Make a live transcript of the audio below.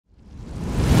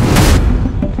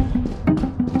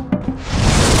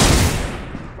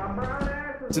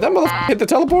Did that motherfucker hit the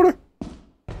teleporter?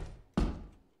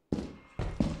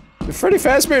 Did Freddy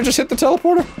Fazbear just hit the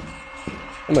teleporter?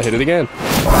 I'm gonna hit it again.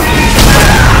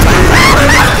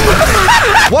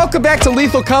 Welcome back to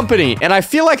Lethal Company, and I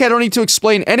feel like I don't need to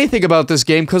explain anything about this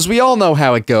game because we all know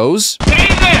how it goes.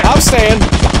 I'm staying.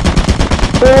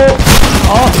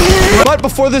 But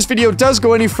before this video does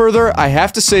go any further, I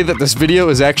have to say that this video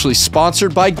is actually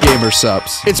sponsored by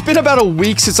Gamersupps. It's been about a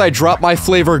week since I dropped my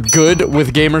flavor good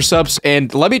with Gamersupps,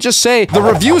 and let me just say, the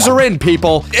reviews are in,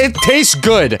 people. It tastes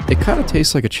good. It kind of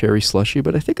tastes like a cherry slushie,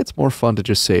 but I think it's more fun to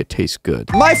just say it tastes good.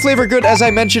 My flavor good, as I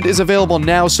mentioned, is available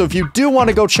now, so if you do want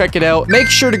to go check it out, make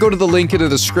sure to go to the link in the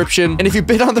description. And if you've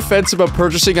been on the fence about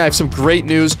purchasing, I have some great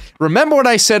news. Remember when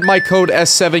I said my code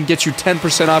S7 gets you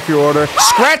 10% off your order?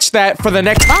 Scratch that for the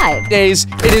next 5 days.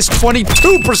 It is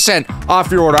 22%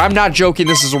 off your order. I'm not joking.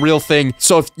 This is a real thing.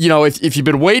 So if, you know, if you've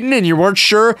been waiting and you weren't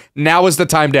sure, now is the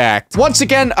time to act. Once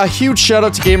again, a huge shout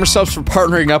out to Gamersupps for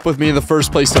partnering up with me in the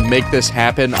first place to make this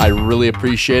happen. I really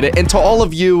appreciate it. And to all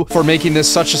of you for making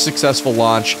this such a successful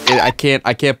launch. I can't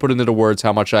put into words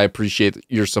how much I appreciate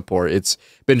your support. It's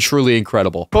been truly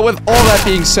incredible. But with all that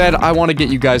being said, I want to get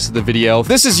you guys to the video.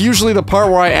 This is usually the part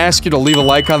where I ask you to leave a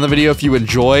like on the video if you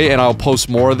enjoy, and I'll post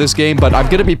more of this game, but I'm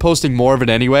gonna be posting more of it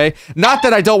anyway. Not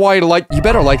that I don't want you to like- you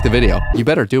better like the video. You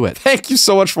better do it. Thank you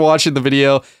so much for watching the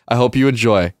video. I hope you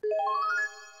enjoy.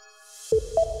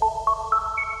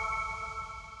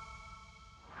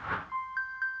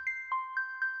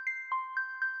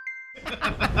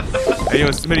 Hey, yo,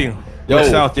 Smitty. Yo.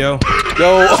 West South, yo.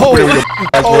 Yo,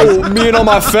 oh, me and all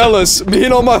my fellas. Me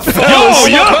and all my fellas.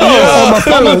 Yo, all my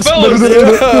fellas.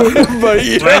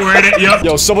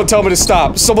 Yo, someone tell me to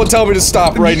stop. Someone tell me to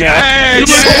stop right now. Hey,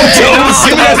 someone tell me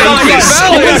to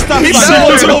stop.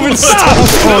 Someone tell me to stop.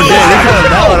 Oh,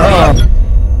 damn,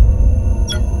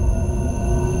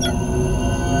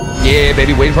 Yeah,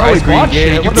 baby, waiting for ice cream.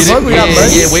 Yeah, you get it.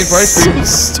 Yeah, waiting for ice cream.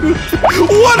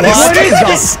 What is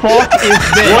the fuck is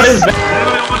this? What is that?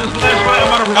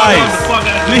 Guys,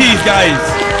 please, guys.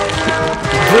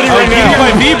 Gritty right now.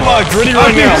 My V-block. Gritty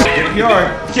right now.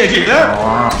 Can't get that.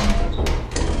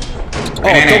 Oh,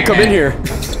 don't come in here.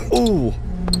 Ooh.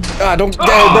 Ah, don't.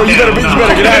 Oh, bro, you better get out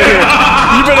of here.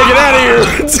 You better get out of here.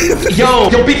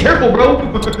 Yo, be careful, bro.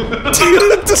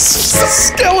 Dude, the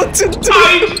skeleton, dude.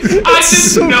 I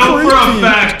just so know creepy. for a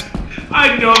fact.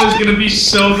 I know there's gonna be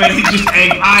so many just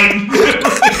egg hiding.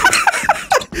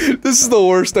 This is the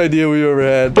worst idea we've ever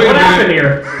had. What happened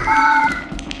here?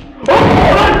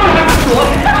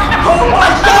 Oh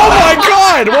my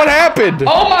god! What happened?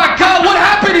 Oh my god, what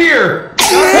happened here?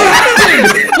 What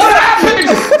happened? What happened?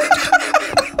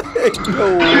 No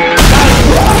way.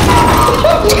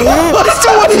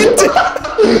 What he did?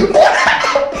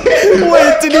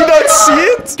 Wait, did he not see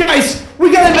it? Guys,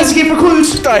 we gotta investigate for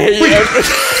clues. I hate you.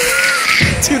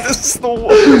 Dude, this is the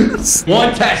worst.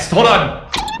 One test, hold on.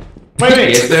 Wait.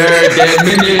 Yes, sir, dead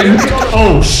minion.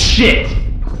 Oh, shit.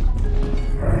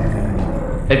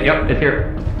 Yep, it's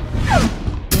here.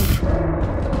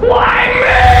 Why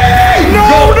me? No!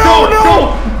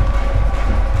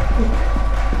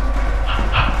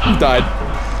 He died.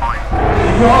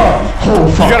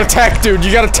 Oh, fuck. You gotta tech, dude.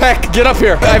 You gotta tech. Get up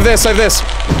here. I have this. Does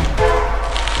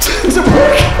it work?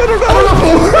 I don't know. I don't know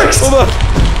if it works. Hold on.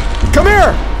 Come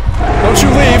here. Don't you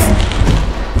leave.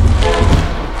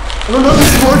 I don't know if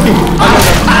this is working.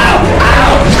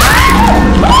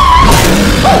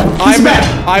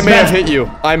 I may have hit you.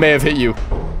 I may have hit you.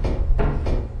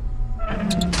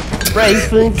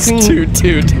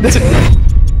 Dude.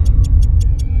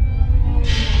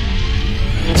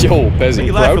 Yo, Bezzy,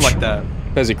 You laughing crouch. like that?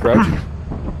 Bezzy, crouch.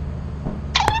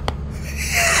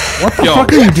 What the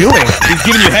fuck are you doing? He's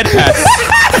giving you head pats.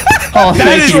 Oh,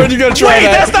 thank you. You gotta try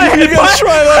that. That's not You gotta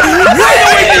try that.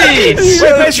 You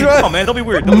gotta try. Come on, man. Don't be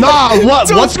weird. Nah,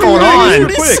 what's going on?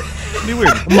 Be quick. Be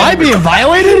weird. Am I being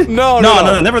violated? No,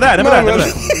 Never that. Never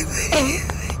that.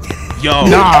 Yo.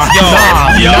 Nah.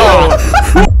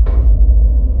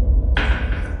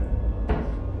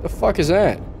 The fuck is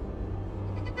that?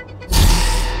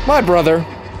 My brother.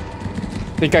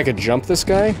 Think I could jump this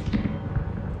guy?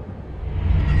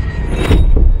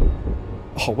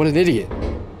 Oh, what an idiot.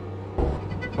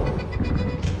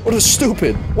 What a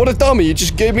stupid. What a dummy. You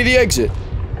just gave me the exit.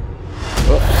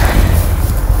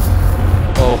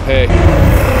 Oh, hey.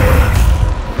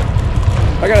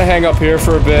 I gotta hang up here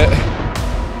for a bit.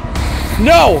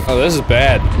 No! Oh, this is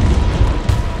bad.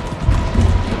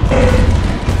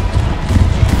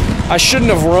 I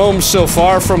shouldn't have roamed so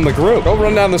far from the group. Go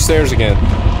run down the stairs again.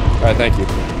 Alright, thank you.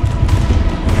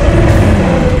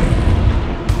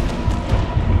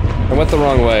 I went the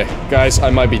wrong way. Guys, I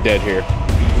might be dead here.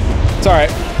 It's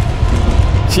alright.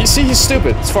 See, he's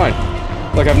stupid. It's fine.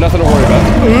 Like, I have nothing to worry about.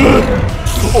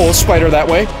 Oh, spider that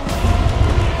way.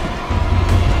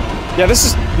 Yeah, this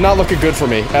is not looking good for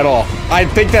me at all. I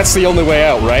think that's the only way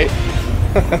out, right?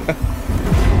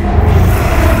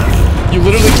 You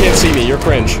literally can't see me. You're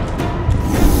cringe.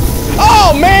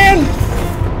 Oh, man!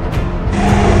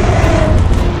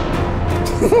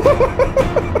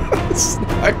 It's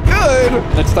not good.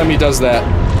 Next time he does that,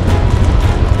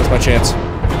 that's my chance.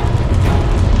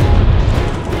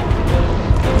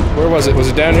 Where was it? Was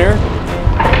it down here?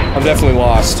 I'm definitely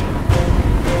lost.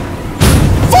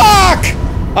 Fuck!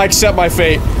 I accept my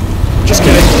fate. Just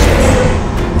kidding.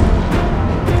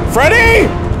 Freddy!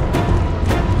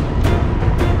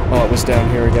 Oh, it was down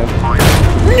here again.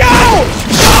 No!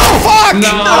 Oh, fuck! No!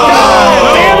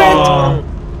 God damn it!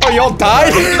 Oh, y'all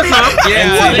died?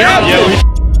 Yeah.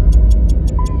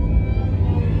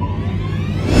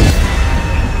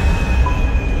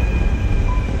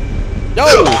 Yo!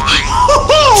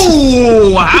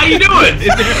 Oh, how you doing?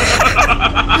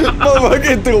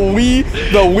 Motherfucking the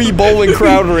wee bowling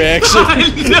crowd reaction.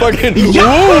 Fucking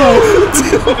whoa!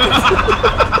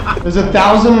 There's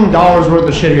 $1,000 worth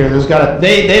of shit here. There's gotta.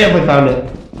 They definitely found it.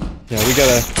 Yeah, we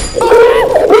gotta.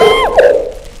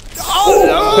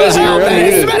 Pez, you're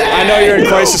unmuted. I know you're in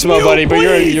crisis mode, buddy, but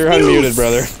you're unmuted,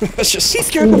 brother. That's just. He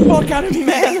scared the fuck out of me,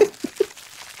 man.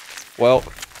 Well,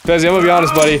 Pez, I'm gonna be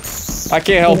honest, buddy. I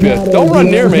can't help you. Don't run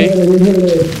near me.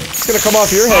 It's gonna come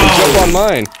off your head and jump on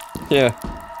mine. Yeah.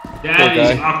 That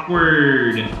is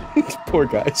awkward. Poor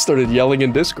guy started yelling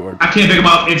in Discord. I can't pick him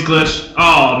up. It's glitched.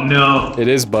 Oh no. It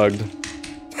is bugged.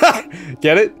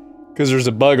 Get it? Because there's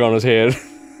a bug on his head.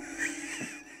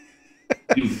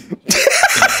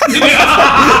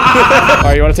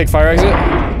 Alright, you want to take fire exit?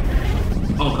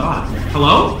 Oh god.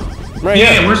 Hello? Right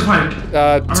Yeah, here. where's the fire?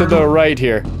 To the right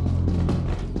here.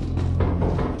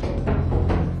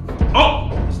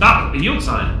 Oh! Stop! A yield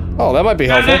sign. Oh, that might be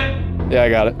Got helpful. it? Yeah, I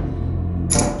got it.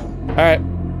 Alright.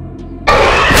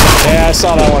 Yeah, I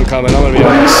saw that one coming, I'm gonna be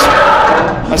honest.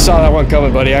 I saw that one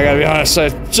coming, buddy, I gotta be honest. I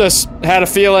just had a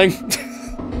feeling.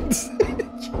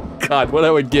 God, what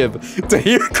I would give to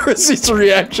hear Chrissy's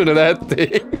reaction to that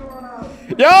thing.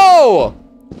 Yo!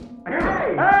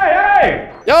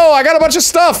 Hey! Yo, I got a bunch of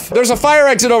stuff! There's a fire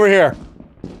exit over here.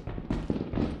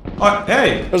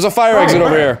 Hey! There's a fire exit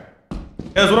over here.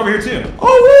 Yeah, there's one over here too.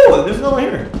 Oh, whoa! There's no one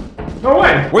here. No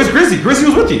way. Where's Grizzy? Grizzy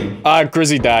was with you.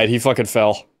 Grizzy died. He fucking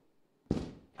fell.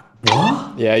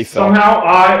 What? Yeah, he fell.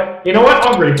 Somehow, you know what?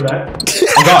 I'll agree for that.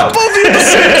 Oh god.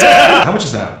 How much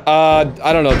is that?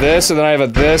 I don't know, this, and then I have a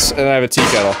this, and then I have a tea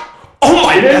kettle. Oh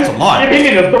my, that's a lot. You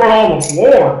didn't need to throw it all on the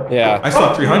floor. Yeah. I still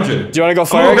have 300. Do you wanna go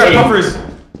fire Oh, got exit? buffers.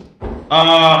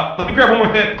 Let me grab one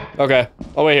more hit. Okay.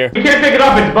 I'll wait here. You can't pick it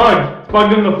up. It's bugged. It's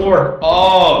bugged in the floor.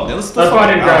 Oh, let's That's why I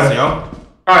didn't grab it. yo.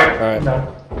 Alright. Alright.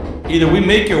 No. Either we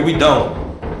make it or we don't.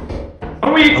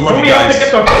 When we love you have to guys.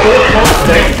 get the full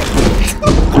thing.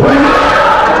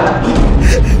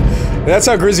 That's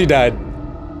how Grizzy died.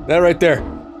 That right there.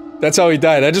 That's how he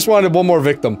died. I just wanted one more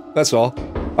victim. That's all.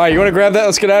 Alright, you wanna grab that?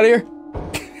 Let's get out of here?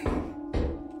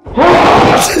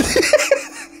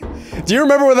 Do you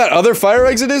remember where that other fire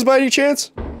exit is by any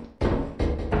chance?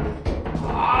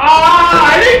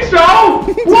 I think so!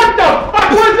 What the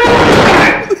fuck was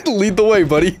that? Lead the way,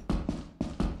 buddy.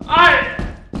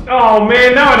 Oh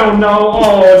man, now I don't know.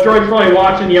 Oh, George's probably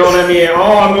watching, yelling at me.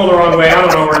 Oh, I'm going the wrong way. I don't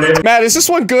know where it is. Matt, is this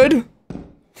one good?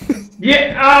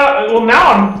 Yeah, well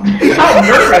now I'm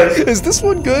nervous. Is this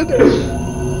one good?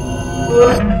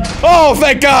 Oh,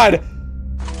 thank God!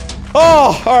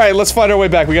 Oh, alright, let's find our way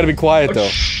back. We gotta be quiet, though.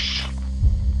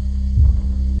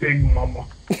 Big mama.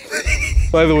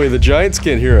 By the way, the giants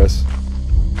can't hear us.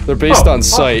 They're based on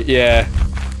sight, yeah.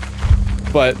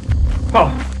 But...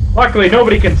 Oh, luckily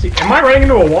nobody can see. Am I running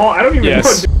into a wall? I don't even know.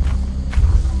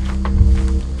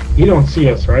 You don't see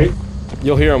us, right?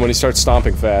 You'll hear him when he starts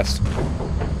stomping fast.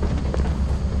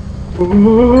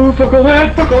 Ooh, fuckle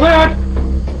that, fuckle that!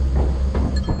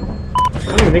 I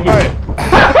don't even think Alright.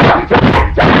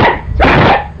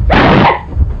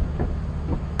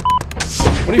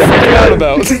 What are you freaking out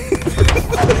about?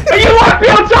 You want me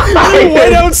outside! You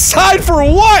went outside for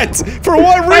what? For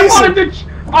what reason?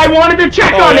 I wanted to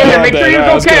check on him and make sure he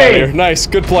was okay! Nice,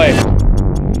 good play.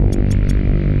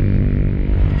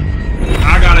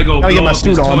 I gotta go Gotta get blow my up this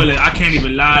suit on. toilet. I can't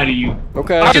even lie to you.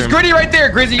 Okay. There's Gritty right there,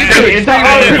 Grizzy. You Hey, can Is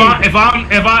that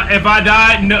if I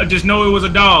died, no, just know it was a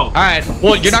dog. All right.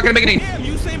 Well, you're not gonna make any. Damn,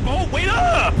 Usain Bolt, wait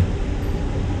up!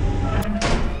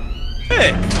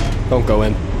 Hey, Don't go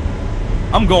in.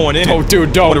 I'm going in. Oh,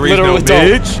 dude, don't. Wanna raise Literally no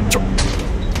don't. bitch?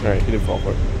 Alright, he didn't fall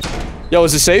for it. Yo,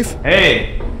 is it safe?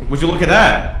 Hey, would you look at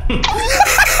that?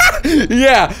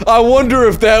 Yeah, I wonder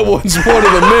if that one's one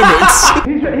of the mimics.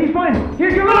 He's fine. Here,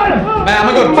 get rid of him. Man,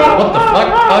 I'm gonna go. What the fuck?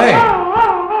 Oh, hey.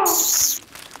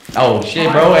 Oh, shit,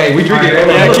 bro. Hey, we drinking.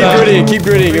 Yeah, keep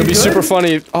grittying. It'll be super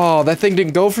funny. Oh, that thing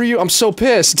didn't go for you? I'm so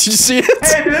pissed. Did you see it?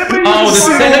 Oh, the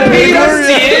centipede. I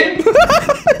see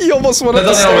it. You almost went up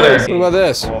the There's nothing over stairs. there. What about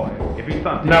this?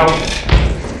 No.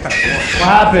 What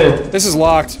happened? This is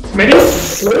locked.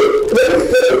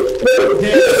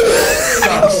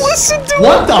 Listen to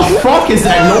What the fuck is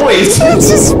that noise? It's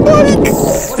a spike.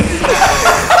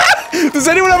 Does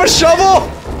anyone have a shovel?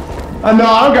 No,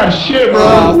 I don't got shit, bro.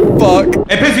 Oh, fuck.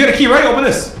 Hey, Piz, you got a key, right? Open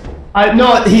this.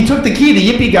 No, he took the key, the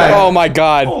yippee guy. Oh my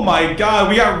god. Oh my god,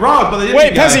 we got robbed by the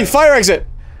Wait, guy. Pezzy, fire exit.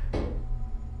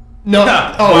 No.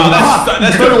 Oh, wow,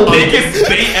 that's the biggest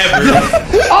bait ever.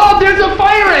 Oh, there's a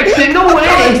fire exit. No way.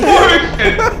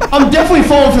 I'm definitely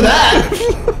falling for that.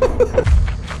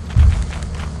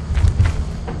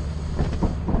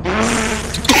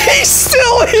 He's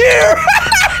still here.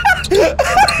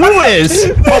 Who is?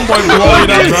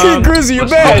 Grizzy, you're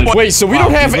bad. Wait, so we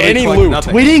don't have any loot.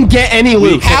 We didn't get any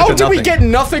loot. How did we get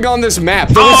nothing on this map?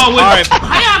 There Oh, was,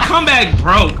 how y'all come back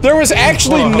broke? there was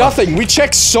actually nothing. We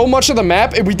checked so much of the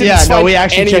map and we didn't Yeah, find no, we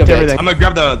actually any checked of it. everything. I'm gonna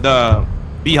grab the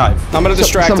beehive. I'm gonna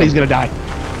distract Somebody's him. gonna die.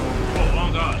 Oh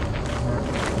god.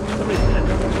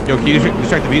 Yo, can you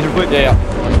distract the bees real quick? Yeah.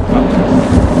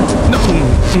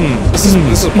 This is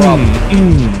a problem.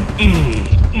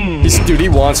 Dude, he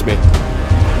wants me.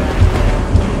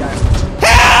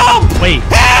 Help! Wait.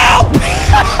 Help!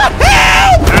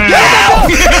 Help!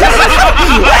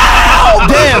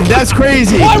 Damn, that's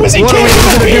crazy. Why was he carrying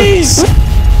the bees?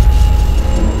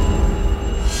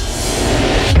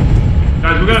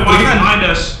 Guys, we're gonna walk behind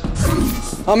us.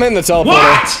 I'm in the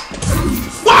teleporter.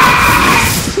 What?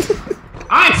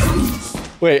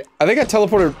 Wait, I think I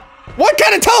teleported. What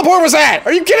kind of teleport was that?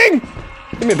 Are you kidding?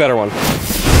 Give me a better one.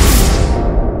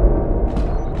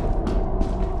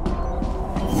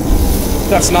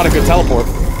 That's not a good teleport.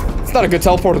 It's not a good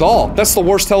teleport at all. That's the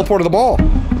worst teleport of them all.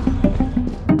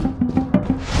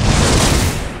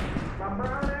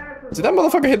 Did that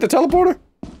motherfucker hit the teleporter?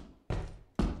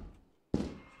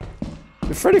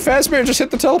 Did Freddy Fazbear just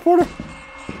hit the teleporter?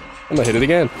 I'm gonna hit it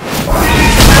again.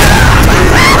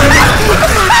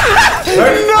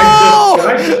 No!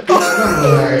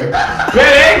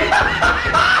 Ready?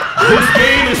 This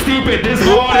game is stupid. This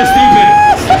board is stupid.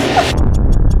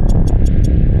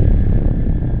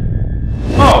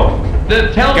 Oh, the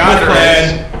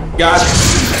teleporter. God's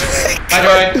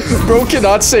plan. Bro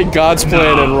cannot say God's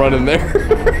plan and run in there.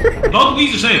 Both of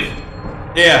these are safe.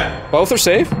 Yeah. Both are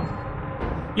safe?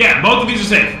 Yeah, both of these are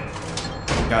safe.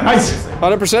 Nice.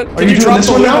 100%? Can you you doing drop this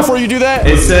the one loot now? before you do that?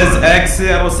 It says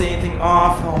exit. I don't see anything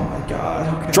off. Oh my god.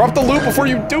 Okay. Drop the loot before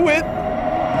you do it.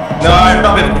 No, I'm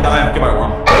not gonna die. Goodbye,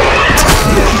 worm.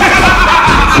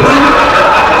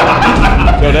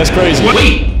 No, that's crazy.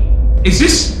 Wait, is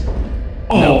this?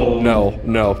 Oh No,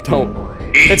 don't.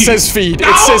 It says feed. No!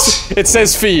 It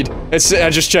says feed. I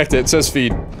just checked it. It says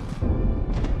feed.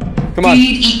 Come on.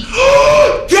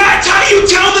 That's how you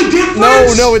tell the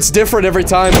difference. No, it's different every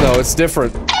time though. It's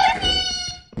different.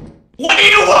 What do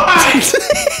you want?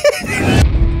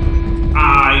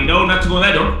 I know not to go in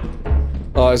that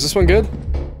door. Is this one good?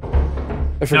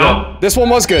 I forgot. No. This one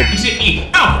was good. Is it E?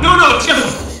 No, it's the other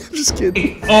one. Just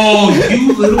kidding. Oh,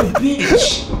 you little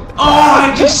bitch. Oh,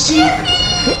 I just see.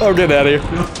 I'm getting out of here.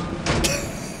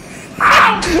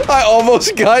 I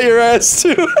almost got your ass too.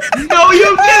 No, you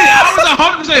didn't. I was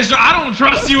 100% sure. I don't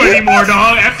trust you anymore,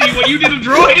 dog. After what you did to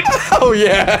Droid. Oh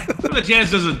yeah. What are the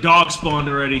chances there's a dog spawned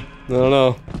already? I don't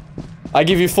know. I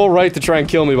give you full right to try and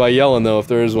kill me by yelling though, if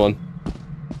there is one.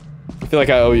 I feel like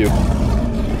I owe you.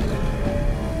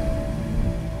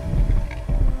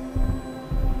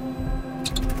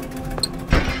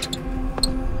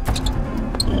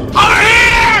 Over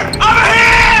here! Over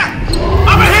here!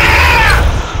 Over here!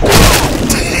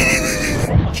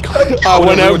 I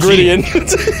went out gritty and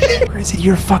Crazy,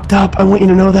 you're fucked up. I want you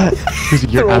to know that.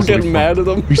 they're all getting mad at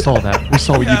him. We saw that. We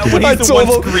saw what you did.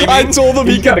 I told them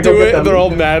he could do it, and they're all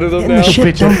mad at him now.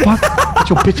 Shit, don't fuck. Get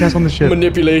your bitch ass on the ship.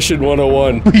 Manipulation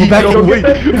 101. Go back and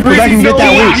get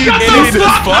that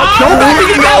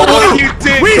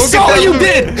loot. We saw what you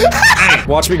did.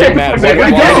 Watch me get mad. Watch me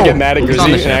get mad at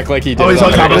Grizzy and act like he did. Oh, he's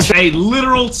on top of the ship. A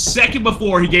literal second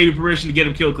before he gave me permission to get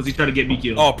him killed because he's trying to get me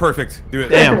killed. Oh, perfect. Do it.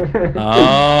 Damn.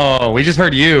 Oh. No, we just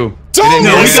heard you. Don't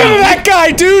listen to that guy,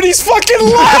 dude! He's fucking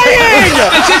lying!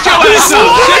 Shut your ass up!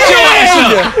 Shut your ass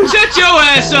up! Shut your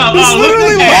ass up! He's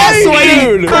literally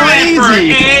lying, dude!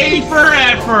 Crazy! A for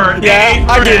effort! Yeah,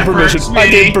 I gave permission. I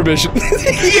gave permission.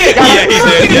 Yeah,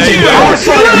 he did.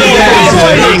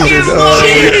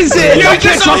 You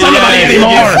can't trust anybody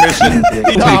anymore. That's what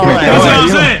I'm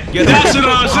saying. That's what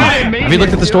I'm saying. Have you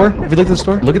looked at the store? Have you looked at the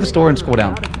store? Look at the store and scroll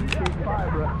down.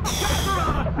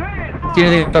 See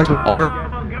anything that starts with R?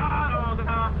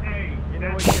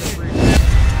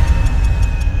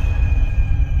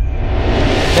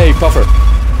 Hey, Puffer.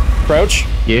 Crouch.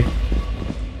 Yeah.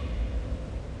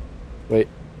 Wait.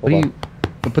 What are you?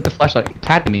 Put the flashlight. You're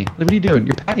patting me. What are you doing?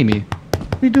 You're patting me.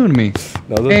 What are you doing to me?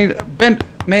 Nothing. Hey,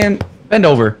 bend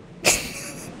over.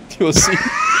 You'll see.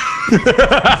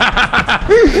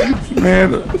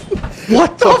 Man.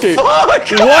 What the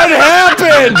fuck? What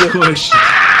happened? Question.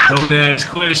 Don't ask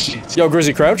questions. Yo,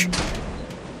 Grizzy, crouch.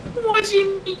 What do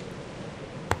you mean?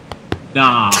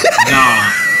 Nah.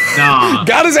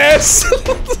 Got his ass.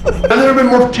 I've never been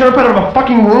more terrified of a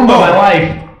fucking Roomba in my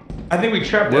life. I think we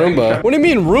trapped it. Roomba. What do you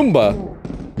mean Roomba?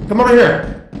 Come over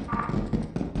here.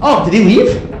 Oh, did he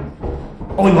leave?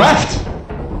 Oh, he left.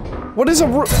 What is a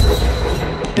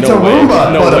It's a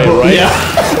Roomba. No way, right? Yeah.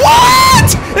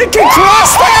 What? It can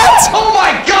cross that? Oh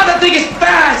my god, that thing is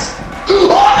fast! Oh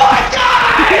my god!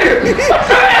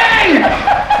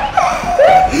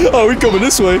 Oh, we coming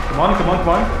this way. Come on, come on, come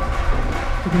on.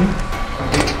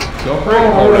 Go for it.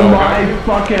 Oh my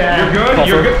fucking ass. You're good, Puffer.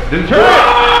 you're good. Then turn.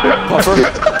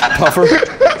 Puffer.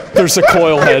 There's a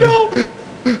coil head.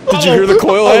 Did you hear the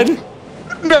coil head?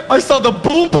 No, I saw the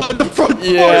boom on the front.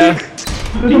 Yeah.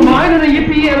 There's a mine and a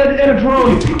yippee and a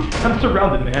drone. I'm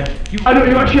surrounded, man. I know,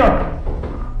 you watch here.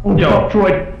 Oh, Yo.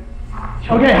 Droid.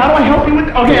 Okay, how do I help you with?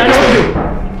 Okay, I know what to do.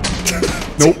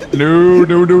 Nope.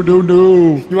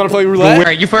 No. You want to play roulette? Where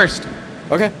are you first?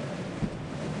 Okay.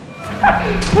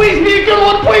 Please be a good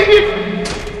one, please be.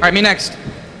 All right, me next.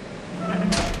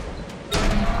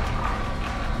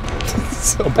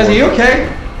 So Is boring. he okay?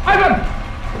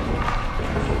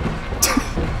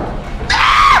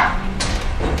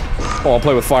 Oh, I'll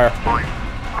play with fire.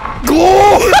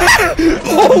 Go!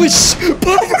 Holy sh!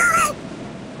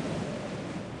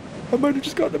 I might have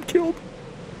just gotten him killed.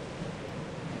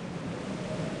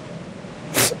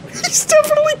 He's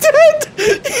definitely dead!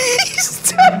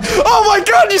 He's dead! Oh my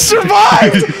god, you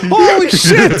survived! Holy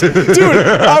shit! Dude,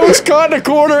 I was caught in a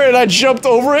corner and I jumped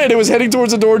over it and it was heading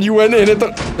towards the door and you went and hit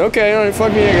the... Okay, alright,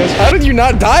 fuck me, I guess. How did you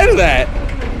not die to that?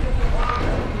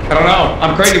 I don't know.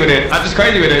 I'm crazy with it. I'm just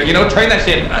crazy with it. You know, train that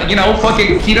shit. You know,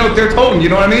 fucking keto, they're totem. You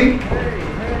know what I mean?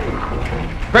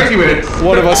 Crazy with it.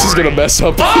 One of us is gonna mess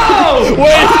up. Oh!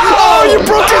 Wait! Oh, you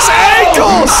broke his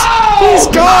ankles! He's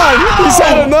gone! He's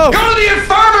had enough! Go to the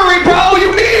infirmary, bro!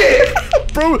 You need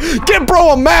it! Bro, get bro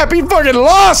a map! He fucking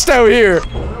lost out here!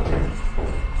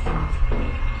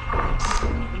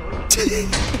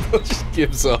 Just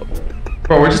gives up.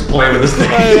 Bro, we're just playing with this thing.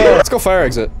 Let's go fire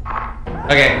exit.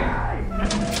 Okay.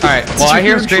 Alright, well, I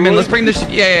hear screaming. Let's bring this.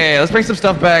 Yeah. Let's bring some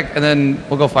stuff back, and then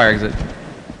we'll go fire exit.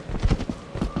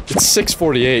 It's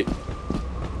 6:48.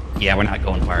 Yeah, we're not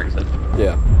going fire exit.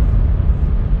 Yeah.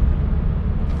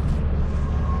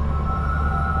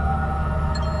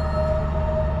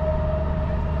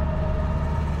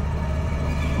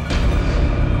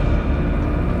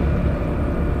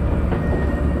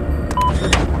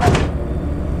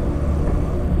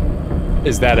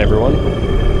 Is that everyone?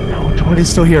 No, Jordan's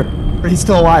still here. He's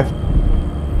still alive.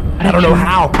 I don't know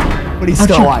how, but he's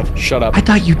still alive. Shut up. I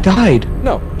thought you died.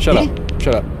 No, shut up.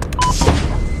 Shut up.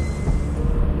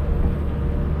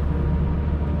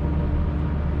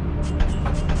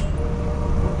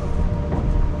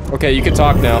 Okay, you can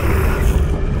talk now.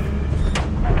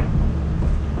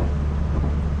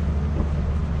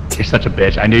 You're such a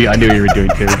bitch. I knew you were doing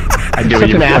too. I knew Such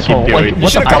you an were asshole. fucking doing. Like,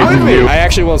 what the Come fuck? with me. I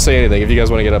actually won't say anything if you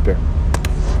guys want to get up here.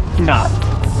 Nah.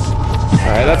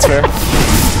 Alright, that's fair.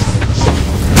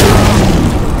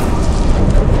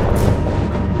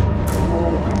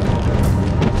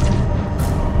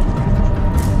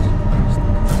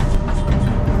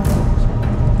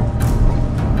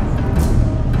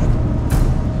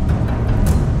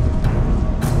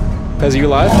 Pez, are you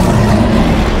alive?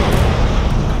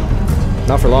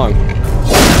 Not for long.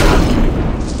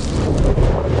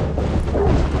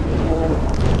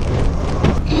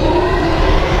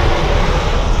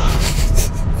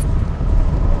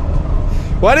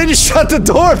 Why did you shut the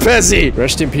door, Pezzy?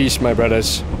 Rest in peace, my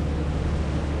brothers.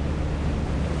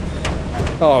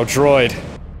 Oh, droid.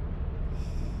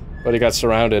 But he got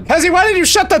surrounded. Pezzy, why did you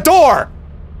shut the door?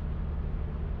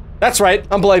 That's right,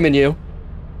 I'm blaming you.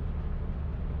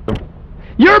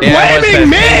 You're blaming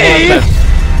me!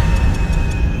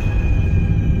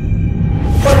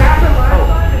 What happened last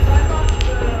time is I thought the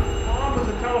bomb was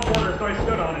a teleporter, so I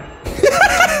stood on it.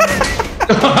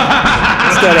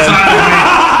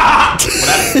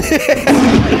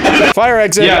 Fire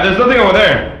exit. Yeah, there's nothing over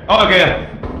there. Oh, okay. Yeah.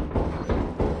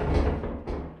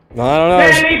 I don't know.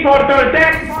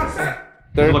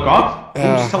 Does it look off?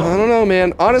 I don't know,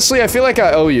 man. Honestly, I feel like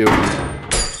I owe you.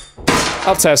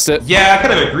 I'll test it. Yeah, I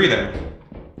kind of agree there.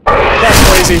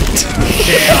 That's crazy.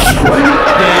 Damn.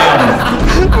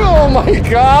 Oh my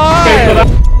god!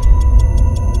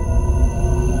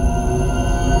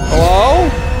 Hello?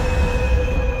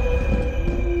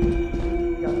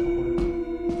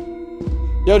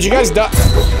 Yo, did you guys die?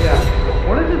 Yeah.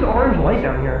 What is this orange light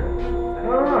down here? I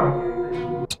don't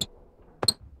know.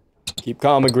 Keep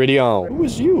calm and gritty on. Who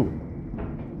is you?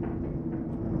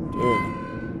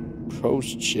 Dude.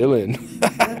 Pro's chillin'.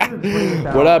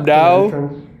 What up, dawg?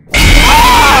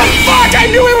 Ah! Fuck! I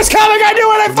knew it was coming! I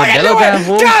knew it! I fucking knew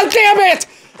it! God damn it!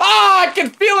 Ah! I can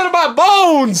feel it in my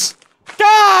bones!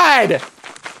 God!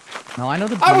 No, I know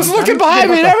the. I was looking behind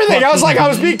me and everything! I was like, I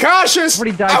was being cautious!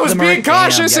 I was being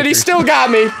cautious and he still got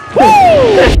me!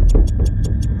 Woo!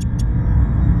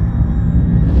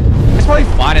 It's probably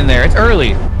fine in there. It's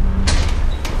early.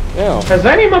 Yeah. Has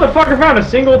any motherfucker found a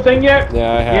single thing yet?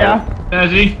 Yeah, I have. Yeah,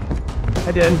 Has he?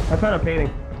 I did. I found a painting.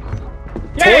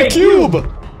 Toy cube!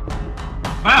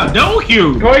 Wow, double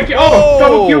cube. Oh,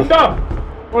 double cubed up.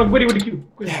 Or witty with a cube.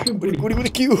 What a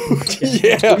cube?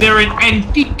 Yeah. They're an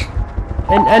antique.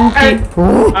 And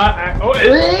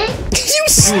You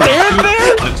stand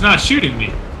there? It's not shooting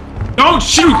me. Don't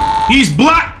shoot. He's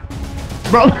black.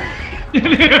 bro.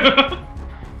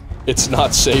 It's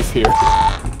not safe here.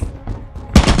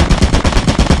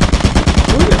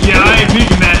 Yeah, I ain't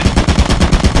peeking that.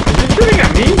 Is it shooting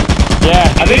at me? Yeah,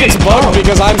 I think it's bugged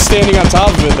because I'm standing on top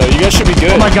of it though. You guys should be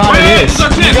good. Oh my god, Wait, it this is. our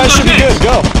chance, You guys this should our be good. chance.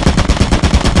 Go.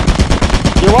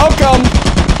 You're welcome.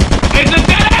 It's a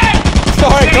dead end.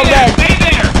 Alright, Stay come there, back. Stay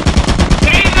there.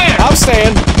 Stay there. I'm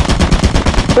staying.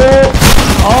 It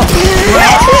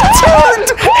turned!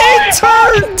 It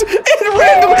turned! It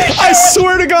randomly! I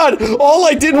swear to God, all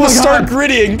I did was start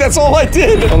grittying. That's all I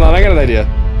did. Hold on, I got an idea.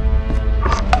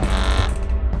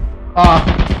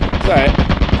 It's alright.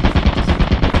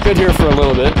 Good here for a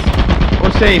little bit.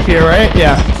 We're safe here, right?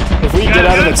 Yeah. If we get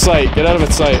out of its sight, get out of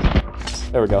its sight.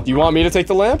 There we go. Do you want me to take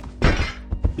the lamp?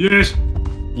 Yes.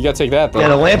 You gotta take that though. Yeah,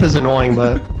 the lamp is annoying,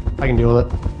 but I can deal with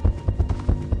it.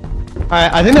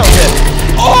 Alright, I think that was it.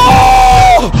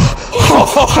 Oh!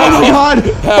 Oh my god!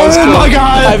 That was Oh cool. my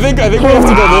god! I think we have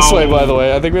to go this way, by the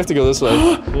way. I think we have to go this way.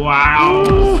 Wow.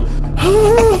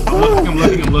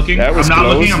 I'm looking. That was I'm not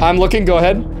close. looking. I'm looking, go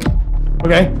ahead.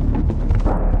 Okay.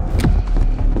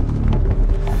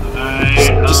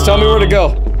 Just tell me where to go.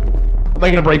 I'm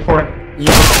making a break for it.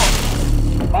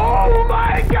 Oh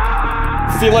my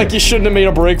god! Feel like you shouldn't have made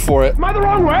a break for it. Am I the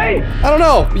wrong way? I don't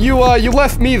know. You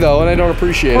left me though, and I don't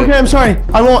appreciate Okay, it. I'm sorry.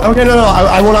 I won't. Okay, no.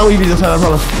 I will not leave you this time, I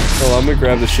promise. Hold on, I'm gonna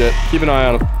grab this shit. Keep an eye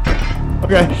on him.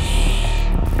 Okay.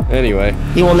 Anyway,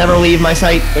 He will never leave my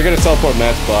sight. they're gonna teleport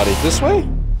Matt's body. This way?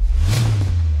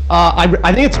 I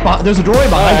think it's there's a doorway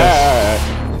behind us.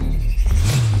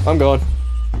 Alright. I'm going.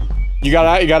 You got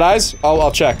eyes?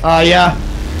 I'll check. Yeah.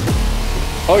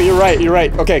 Oh, you're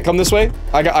right. Okay, come this way.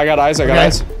 I got eyes. I got Okay.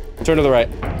 eyes. Turn to the right.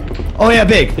 Oh yeah,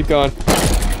 big. Keep going.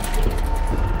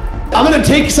 I'm gonna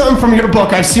take something from your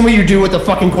book. I've seen what you do with the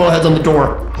fucking coil heads on the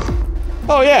door.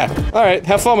 Oh yeah. All right.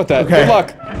 Have fun with that. Okay. Good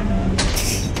luck.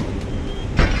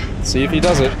 See if he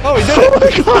does it. Oh, he did Oh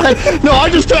it. my god! No, I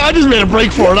just made a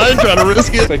break for it. I didn't try to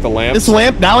risk it. Take the lamp. This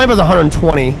lamp is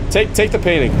 120. Take the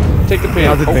painting. Take the painting.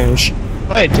 I'll take the painting. shh.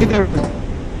 Wait, take the.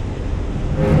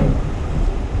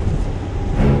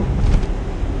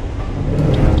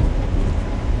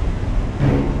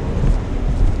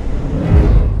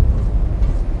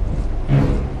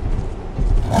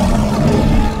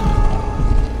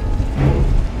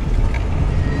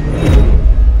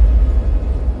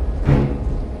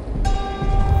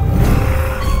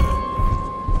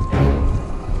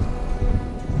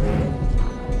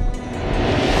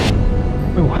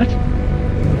 Wait, what?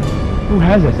 Who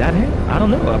has this? Is that it? I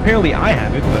don't know. Apparently I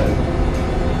have it, but...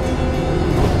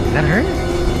 Is that her?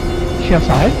 Is she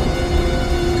outside?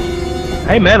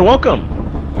 Hey man, welcome!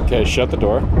 Okay, shut the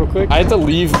door real quick. I had to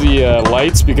leave the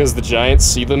lights because the giants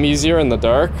see them easier in the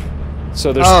dark.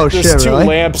 So there's two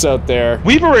lamps out there.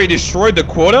 We've already destroyed the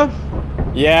quota,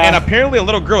 Yeah. and apparently a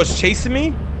little girl is chasing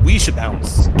me. We should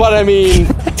bounce. But I mean,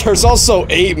 there's also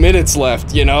 8 minutes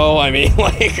left, you know? I mean,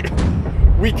 like,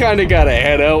 we kind of gotta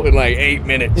head out in like 8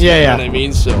 minutes. Yeah, you yeah. know what I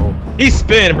mean? So He's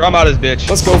spinning, bro. I'm out of this bitch.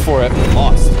 let's go for it.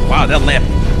 Lost. Wow, that lamp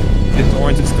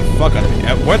disorients the fuck out of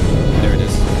me. What? There it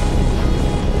is.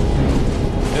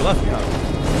 They left me out.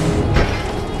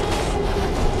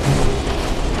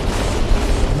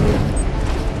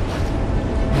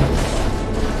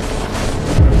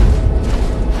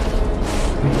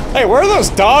 Hey, where are those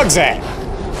dogs at?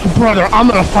 Brother, I'm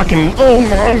gonna fucking. Oh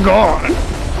my god.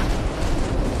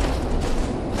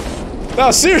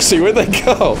 No, seriously, where'd they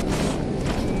go?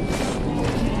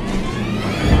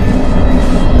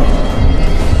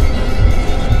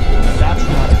 That's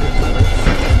not a good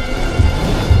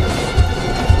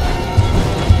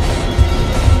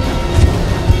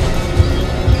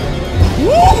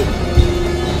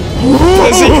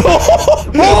Is he?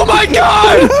 Oh my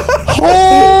god!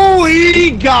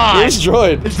 Holy god! Where's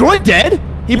Droid? Is Droid dead?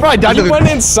 He probably died to He the. went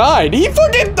inside. He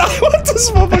fucking died. What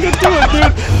this motherfucker doing,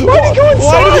 dude? Why did he go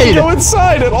Why did he inside? go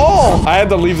inside at all? I had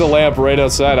to leave the lamp right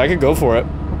outside. I could go for it.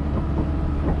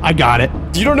 I got it.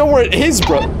 You don't know where it is,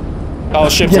 bro. Oh,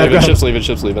 ship's Yeah, leaving, go ahead. ship's leaving,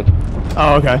 ship's leaving.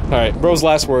 Oh, okay. Alright, bro's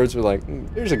last words were like,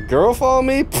 there's a girl following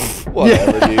me? Pfft,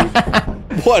 whatever,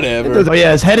 dude. Whatever. Oh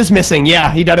yeah, his head is missing.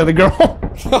 Yeah, he died of the girl.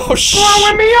 Oh, shit.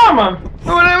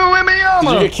 Whatever with me,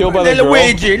 Did you get killed by the girl?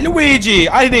 Luigi.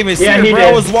 I didn't even see Yeah, it, he bro. did.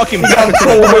 I was walking back to the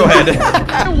trailhead.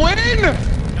 I win!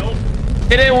 Nope.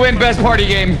 It didn't win best party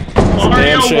game.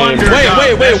 Mario shame. Wonder. Wait, got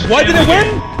wait, best what did it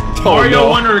family win? game. Oh, Mario no.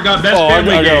 Wonder got best Oh, I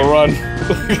family gotta game. run.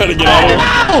 We gotta get out of here.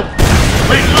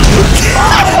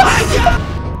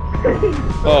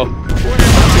 Oh.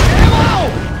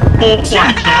 Oh my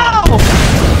god.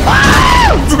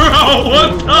 Bro,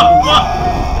 what the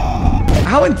fuck?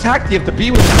 How intact do you have to be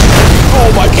with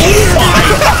Oh my god.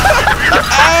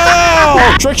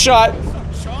 Ow! Trick shot.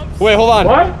 Wait, hold on.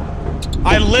 What?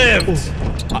 I lived.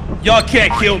 Y'all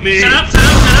can't kill me. Set up, set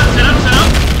up, set up, set up, set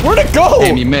up. Where'd it go?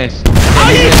 Damn, you missed.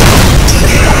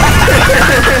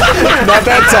 Not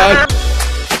that time.